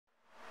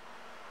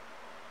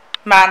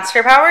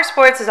Monster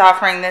Powersports is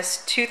offering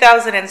this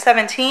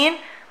 2017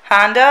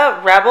 Honda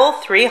Rebel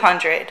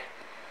 300.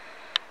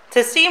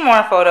 To see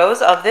more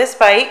photos of this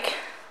bike,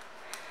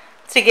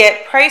 to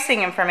get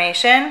pricing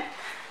information,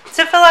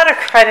 to fill out a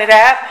credit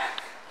app,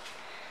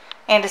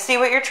 and to see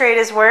what your trade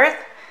is worth,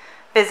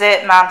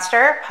 visit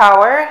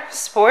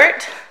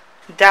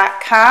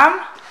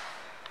monsterpowersport.com.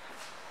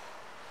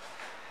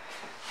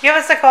 Give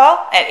us a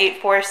call at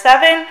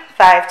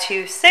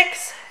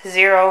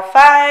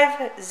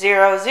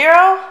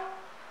 847-526-0500.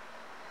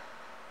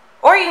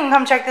 Or you can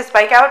come check this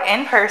bike out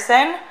in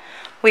person.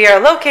 We are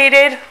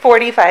located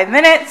 45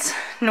 minutes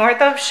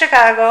north of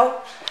Chicago,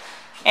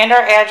 and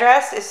our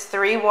address is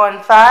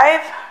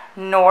 315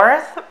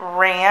 North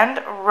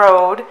Rand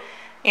Road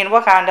in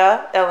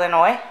Wauconda,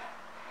 Illinois.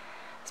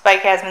 This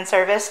bike has been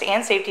serviced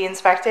and safety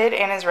inspected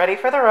and is ready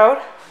for the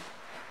road.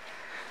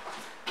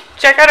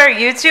 Check out our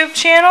YouTube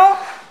channel,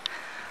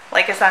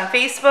 like us on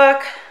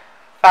Facebook,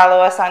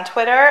 follow us on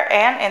Twitter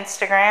and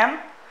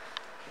Instagram.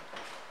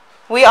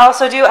 We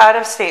also do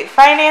out-of-state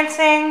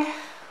financing,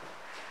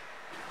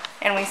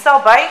 and we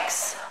sell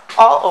bikes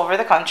all over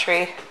the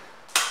country.